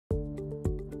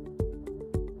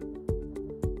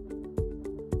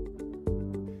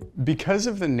Because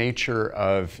of the nature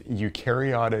of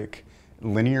eukaryotic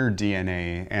linear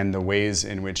DNA and the ways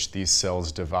in which these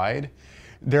cells divide,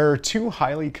 there are two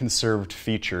highly conserved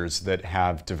features that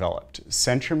have developed: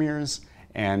 centromeres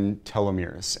and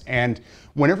telomeres. And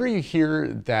whenever you hear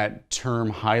that term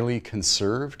highly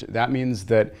conserved, that means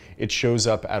that it shows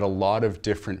up at a lot of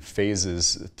different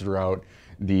phases throughout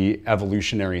the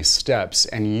evolutionary steps,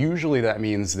 and usually that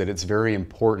means that it's very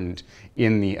important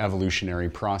in the evolutionary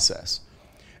process.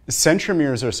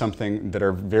 Centromeres are something that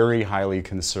are very highly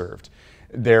conserved.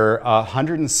 They're a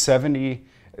 170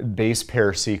 base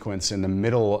pair sequence in the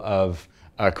middle of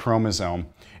a chromosome,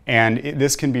 and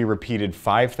this can be repeated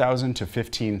 5,000 to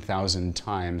 15,000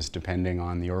 times depending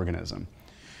on the organism.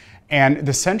 And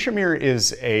the centromere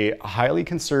is a highly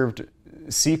conserved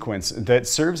sequence that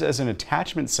serves as an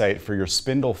attachment site for your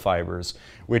spindle fibers,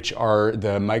 which are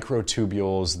the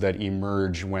microtubules that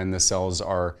emerge when the cells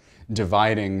are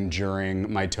dividing during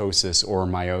mitosis or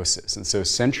meiosis. And so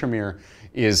centromere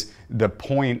is the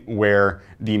point where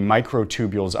the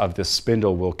microtubules of the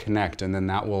spindle will connect, and then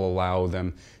that will allow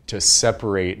them to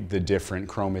separate the different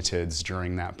chromatids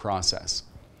during that process.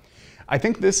 I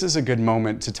think this is a good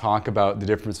moment to talk about the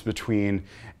difference between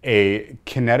a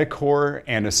kinetochore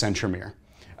and a centromere.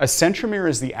 A centromere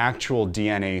is the actual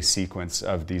DNA sequence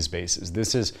of these bases.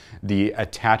 This is the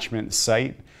attachment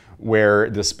site where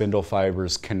the spindle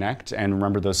fibers connect, and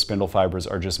remember, those spindle fibers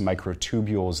are just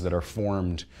microtubules that are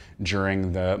formed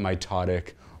during the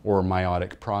mitotic or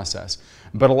meiotic process.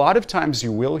 But a lot of times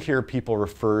you will hear people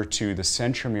refer to the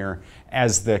centromere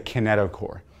as the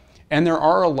kinetochore. And there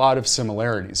are a lot of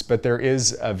similarities, but there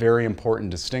is a very important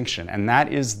distinction, and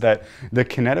that is that the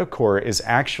kinetochore is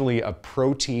actually a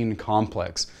protein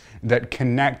complex that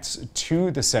connects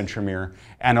to the centromere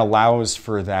and allows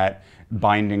for that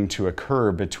binding to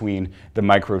occur between the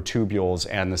microtubules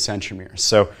and the centromere.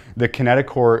 So the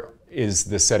kinetochore is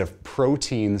the set of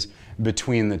proteins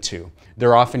between the two.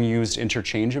 They're often used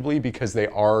interchangeably because they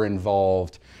are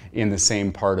involved in the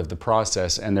same part of the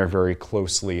process and they're very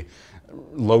closely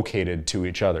located to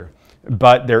each other.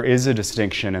 But there is a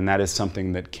distinction, and that is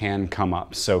something that can come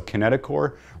up. So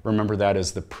kinetochore, remember that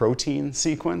as the protein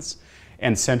sequence,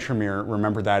 and centromere,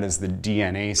 remember that as the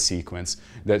DNA sequence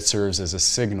that serves as a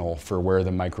signal for where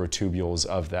the microtubules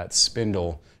of that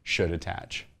spindle should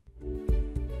attach.